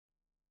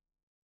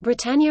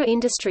Britannia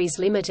Industries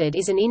Limited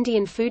is an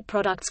Indian food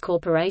products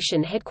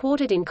corporation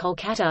headquartered in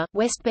Kolkata,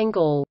 West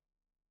Bengal.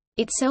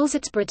 It sells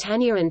its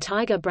Britannia and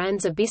Tiger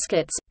brands of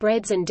biscuits,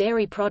 breads and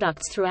dairy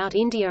products throughout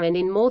India and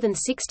in more than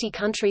 60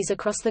 countries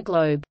across the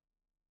globe.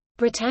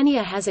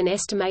 Britannia has an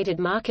estimated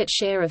market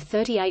share of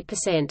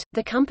 38%.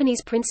 The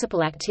company's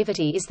principal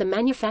activity is the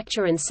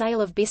manufacture and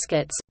sale of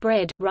biscuits,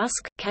 bread,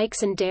 rusk,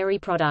 cakes and dairy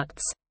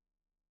products.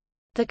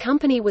 The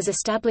company was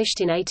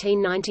established in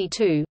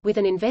 1892, with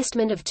an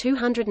investment of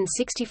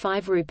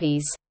 265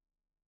 rupees.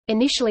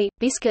 Initially,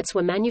 biscuits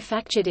were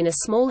manufactured in a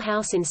small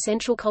house in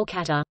central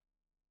Kolkata.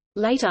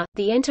 Later,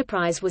 the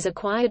enterprise was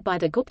acquired by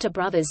the Gupta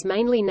brothers,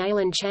 mainly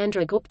Nailan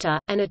Chandra Gupta,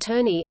 an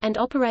attorney, and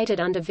operated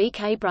under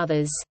V.K.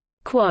 Brothers.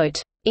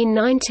 Quote, in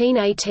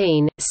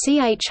 1918,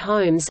 C.H.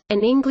 Holmes,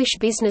 an English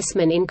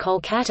businessman in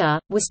Kolkata,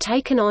 was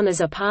taken on as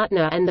a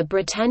partner and the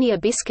Britannia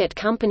Biscuit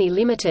Company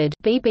Limited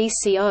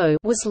 (BBCO)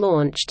 was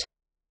launched.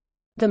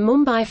 The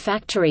Mumbai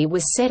factory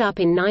was set up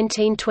in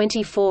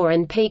 1924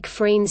 and Peak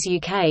Friends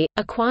UK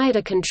acquired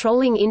a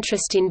controlling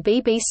interest in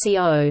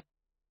BBCO.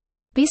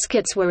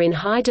 Biscuits were in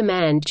high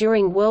demand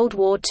during World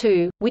War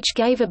II, which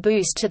gave a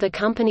boost to the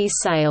company's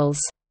sales.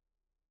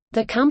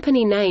 The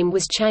company name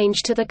was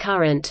changed to the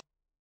current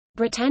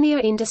Britannia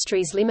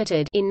Industries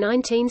Limited in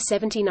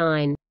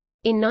 1979.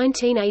 In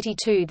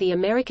 1982 the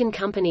American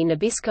company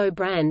Nabisco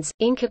Brands,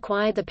 Inc.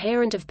 acquired the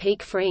parent of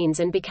Peak Friends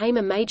and became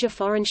a major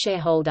foreign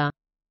shareholder.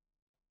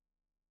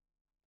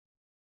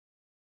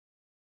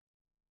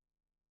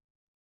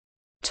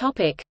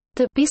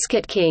 The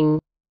Biscuit King.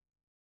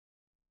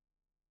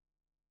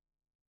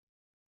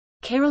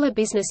 Kerala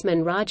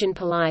businessman Rajan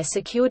Pillai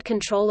secured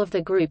control of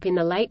the group in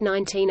the late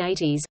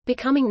 1980s,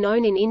 becoming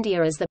known in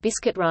India as the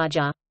Biscuit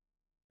Raja.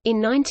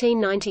 In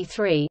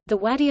 1993, the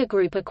Wadia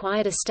Group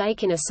acquired a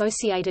stake in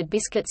Associated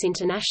Biscuits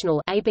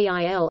International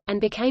 (ABIL)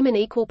 and became an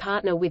equal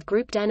partner with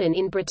Group Danone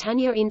in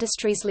Britannia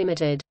Industries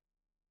Limited.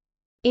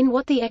 In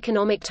what the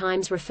Economic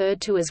Times referred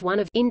to as one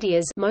of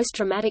India's most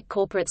dramatic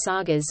corporate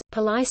sagas,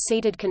 Pillai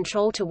ceded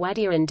control to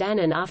Wadia and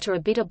Danone after a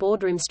bitter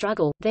boardroom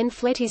struggle, then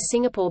fled his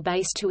Singapore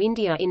base to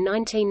India in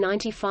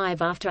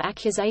 1995 after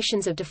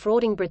accusations of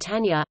defrauding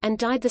Britannia, and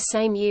died the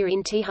same year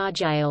in Tihar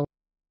jail.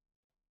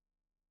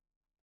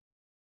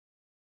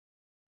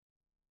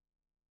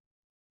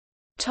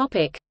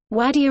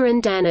 Wadia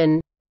and Danone.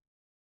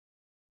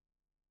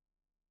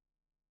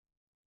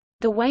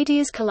 The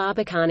Wadia's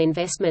Kalabakan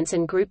Investments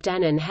and Group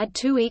Danone had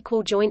two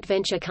equal joint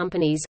venture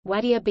companies,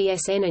 Wadia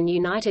BSN and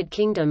United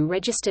Kingdom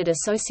registered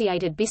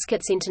Associated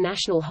Biscuits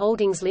International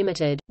Holdings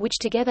Limited, which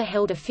together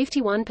held a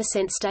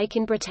 51% stake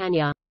in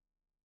Britannia.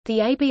 The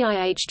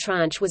ABIH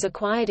tranche was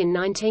acquired in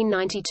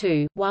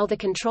 1992, while the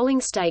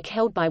controlling stake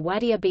held by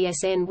Wadia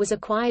BSN was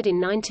acquired in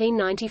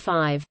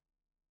 1995.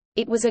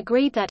 It was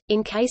agreed that,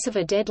 in case of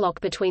a deadlock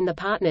between the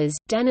partners,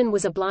 Danone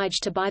was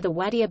obliged to buy the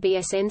Wadia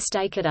BSN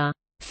stake at a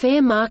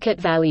fair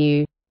market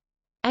value.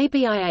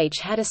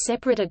 ABIH had a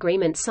separate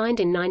agreement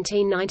signed in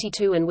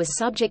 1992 and was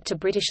subject to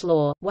British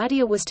law.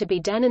 Wadia was to be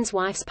Danone's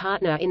wife's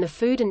partner in the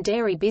food and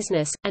dairy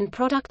business, and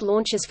product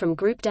launches from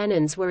Group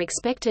Danone's were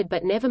expected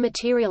but never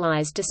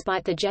materialised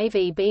despite the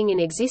JV being in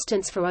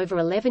existence for over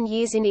 11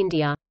 years in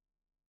India.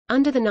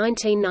 Under the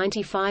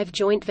 1995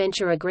 joint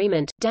venture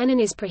agreement,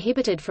 Danone is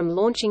prohibited from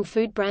launching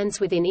food brands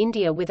within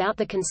India without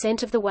the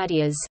consent of the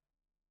Wadias.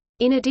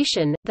 In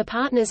addition, the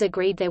partners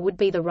agreed there would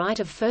be the right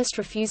of first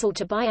refusal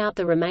to buy out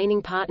the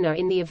remaining partner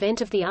in the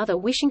event of the other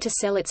wishing to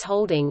sell its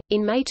holding.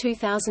 In May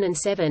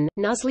 2007,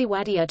 Nuzli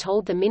Wadia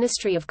told the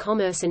Ministry of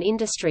Commerce and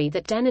Industry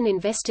that Danone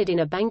invested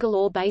in a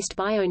Bangalore-based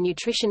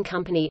bio-nutrition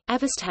company,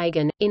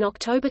 Avasthagen, in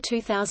October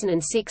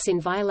 2006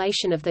 in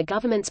violation of the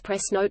government's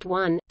Press Note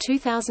 1,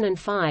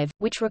 2005,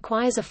 which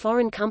requires a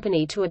foreign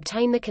company to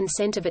obtain the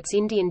consent of its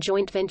Indian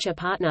joint venture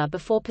partner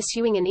before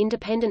pursuing an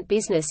independent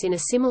business in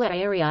a similar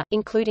area,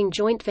 including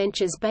joint ventures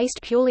based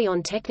purely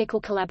on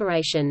technical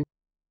collaboration.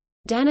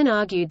 Danone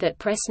argued that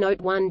Press Note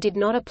 1 did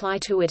not apply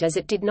to it as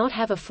it did not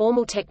have a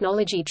formal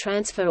technology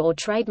transfer or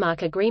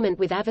trademark agreement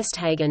with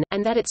Avasthagen,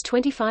 and that its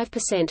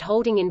 25%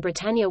 holding in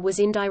Britannia was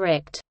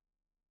indirect.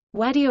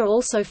 Wadia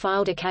also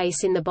filed a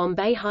case in the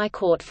Bombay High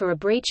Court for a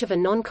breach of a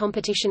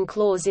non-competition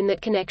clause in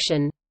that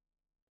connection.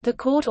 The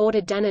court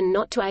ordered Danone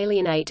not to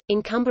alienate,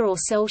 encumber or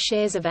sell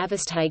shares of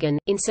Avasthagen.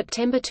 In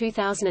September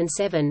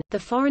 2007, the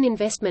Foreign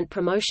Investment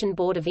Promotion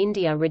Board of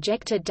India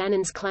rejected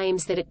Danone's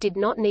claims that it did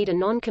not need a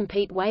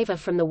non-compete waiver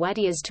from the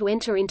Wadias to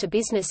enter into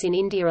business in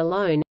India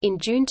alone. In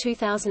June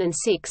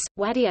 2006,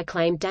 Wadia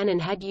claimed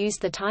Danone had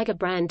used the Tiger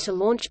brand to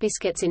launch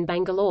biscuits in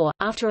Bangalore.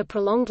 After a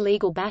prolonged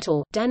legal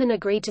battle, Danone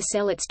agreed to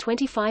sell its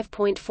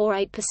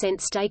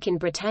 25.48% stake in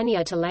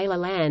Britannia to Layla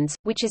Lands,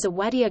 which is a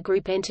Wadia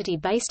Group entity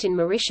based in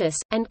Mauritius,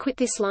 and quit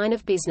this line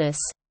of business.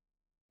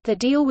 The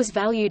deal was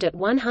valued at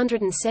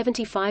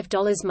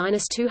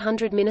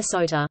 $175–200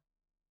 Minnesota.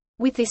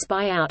 With this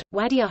buyout,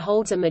 Wadia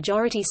holds a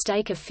majority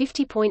stake of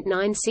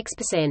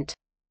 50.96%.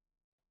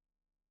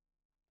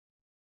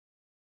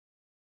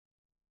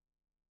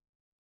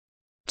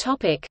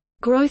 Topic: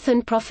 Growth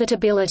and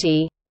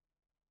profitability.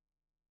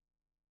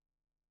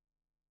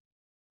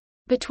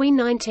 Between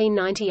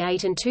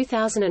 1998 and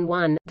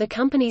 2001, the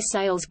company's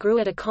sales grew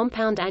at a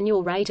compound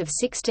annual rate of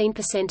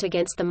 16%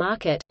 against the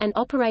market, and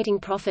operating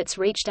profits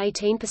reached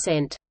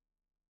 18%.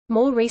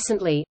 More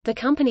recently, the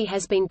company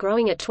has been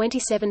growing at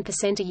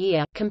 27% a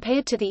year,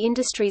 compared to the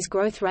industry's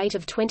growth rate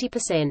of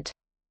 20%.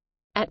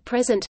 At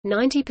present,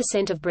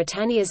 90% of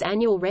Britannia's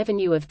annual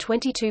revenue of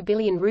 22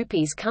 billion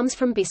rupees comes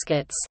from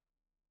biscuits.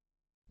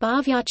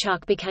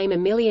 Bhavyachuk became a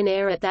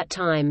millionaire at that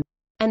time.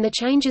 And the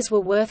changes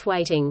were worth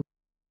waiting.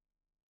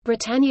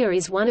 Britannia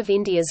is one of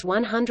India's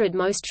 100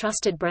 most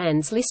trusted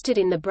brands listed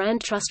in the Brand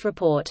Trust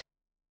Report.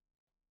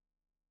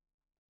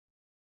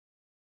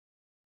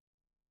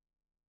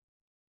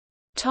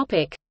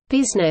 Topic: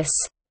 Business.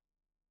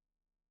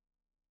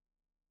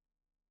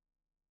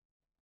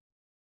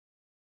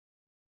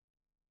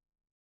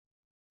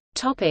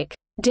 Topic: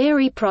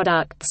 Dairy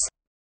products.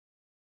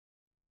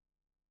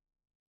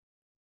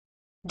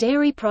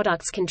 Dairy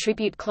products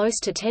contribute close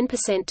to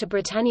 10% to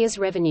Britannia's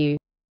revenue.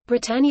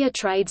 Britannia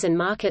trades and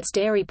markets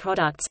dairy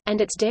products, and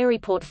its dairy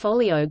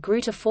portfolio grew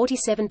to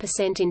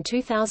 47% in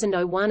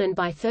 2001 and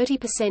by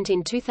 30%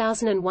 in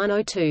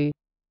 2001-02.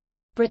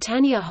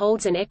 Britannia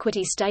holds an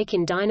equity stake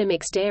in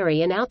Dynamix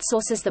Dairy and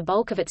outsources the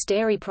bulk of its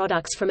dairy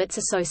products from its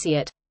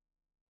associate.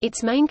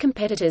 Its main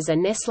competitors are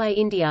Nestlé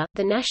India,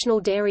 the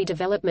National Dairy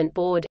Development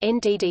Board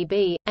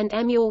 (NDDB), and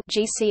Amul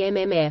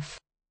 (GCMMF).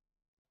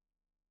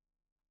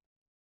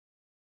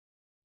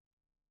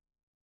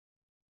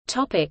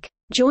 Topic: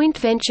 Joint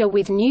venture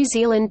with New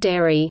Zealand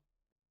Dairy.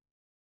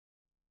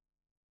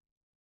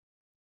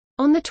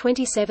 On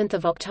 27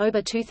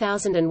 October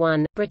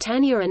 2001,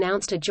 Britannia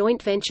announced a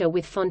joint venture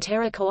with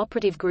Fonterra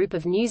Cooperative Group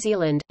of New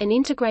Zealand, an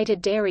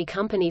integrated dairy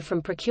company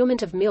from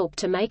procurement of milk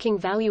to making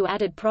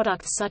value-added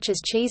products such as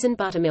cheese and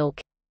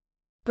buttermilk.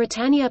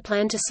 Britannia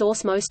planned to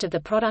source most of the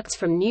products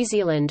from New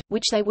Zealand,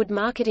 which they would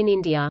market in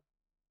India.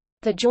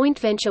 The joint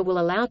venture will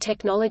allow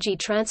technology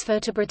transfer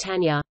to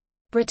Britannia.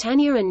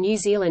 Britannia and New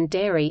Zealand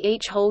Dairy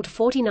each hold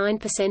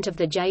 49% of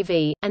the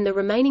JV, and the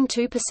remaining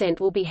 2%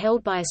 will be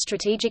held by a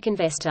strategic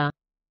investor.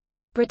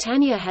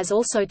 Britannia has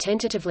also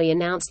tentatively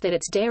announced that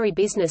its dairy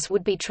business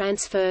would be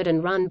transferred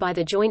and run by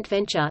the joint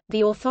venture.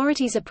 The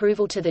authorities'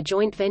 approval to the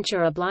joint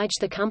venture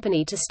obliged the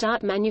company to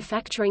start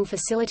manufacturing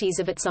facilities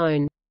of its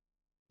own.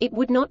 It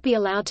would not be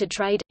allowed to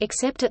trade,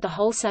 except at the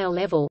wholesale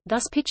level,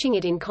 thus pitching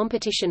it in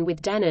competition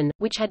with Danone,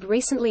 which had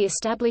recently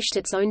established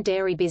its own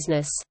dairy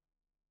business.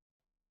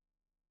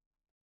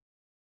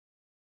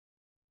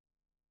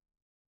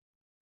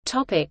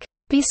 Topic: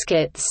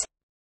 Biscuits.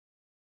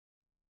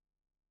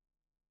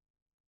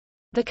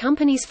 The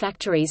company's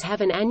factories have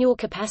an annual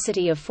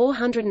capacity of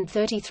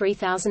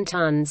 433,000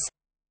 tons.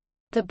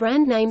 The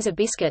brand names of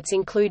biscuits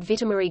include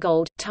Vitamarie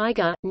Gold,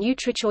 Tiger,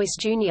 NutriChoice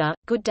Junior,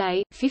 Good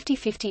Day,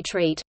 50-50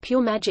 Treat,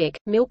 Pure Magic,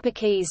 Milk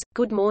Bikis,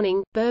 Good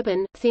Morning,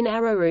 Bourbon, Thin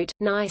Arrowroot,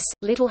 Nice,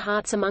 Little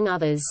Hearts among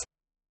others.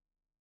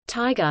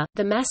 Tiger,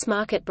 the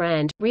mass-market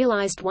brand,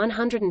 realized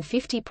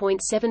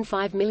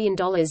 $150.75 million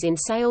in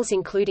sales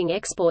including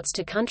exports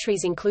to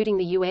countries including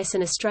the US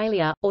and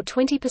Australia, or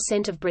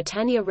 20% of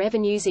Britannia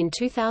revenues in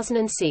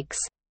 2006.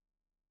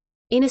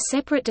 In a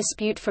separate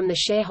dispute from the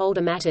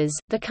shareholder matters,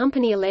 the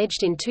company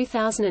alleged in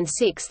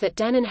 2006 that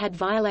Danone had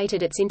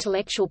violated its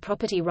intellectual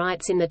property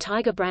rights in the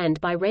Tiger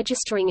brand by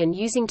registering and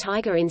using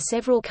Tiger in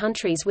several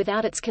countries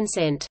without its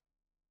consent.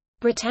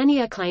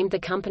 Britannia claimed the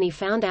company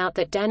found out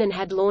that Danone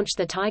had launched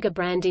the Tiger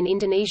brand in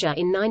Indonesia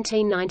in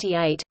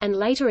 1998, and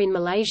later in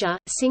Malaysia,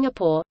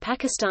 Singapore,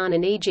 Pakistan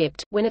and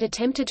Egypt, when it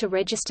attempted to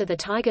register the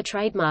Tiger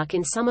trademark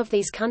in some of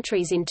these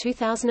countries in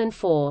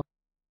 2004.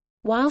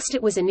 Whilst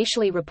it was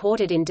initially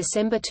reported in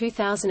December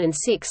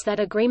 2006 that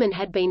agreement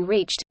had been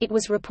reached, it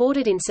was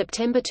reported in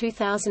September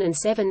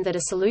 2007 that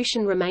a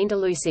solution remained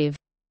elusive.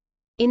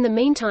 In the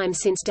meantime,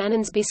 since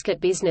Danone's biscuit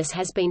business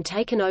has been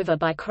taken over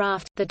by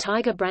Kraft, the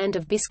Tiger brand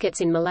of biscuits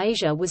in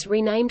Malaysia was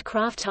renamed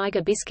Kraft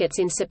Tiger Biscuits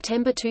in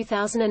September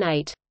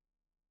 2008.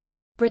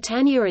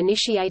 Britannia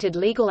initiated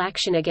legal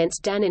action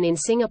against Danone in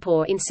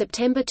Singapore in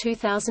September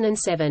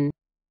 2007.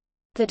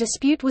 The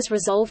dispute was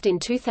resolved in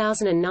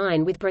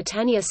 2009 with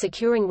Britannia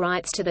securing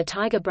rights to the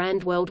Tiger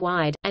brand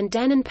worldwide, and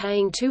Danone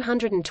paying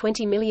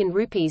 220 million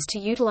rupees to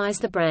utilize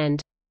the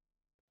brand.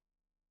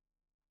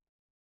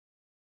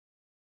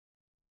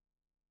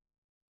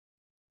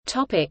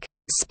 Topic: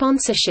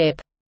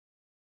 Sponsorship.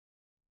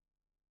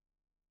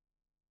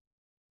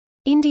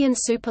 Indian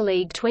Super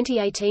League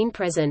 2018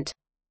 present.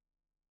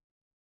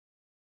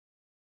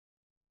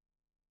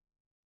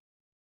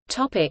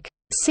 Topic: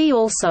 See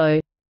also.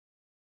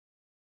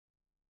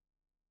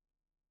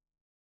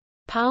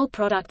 Pal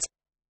Products,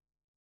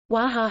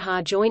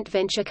 Wahaha joint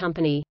venture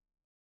company.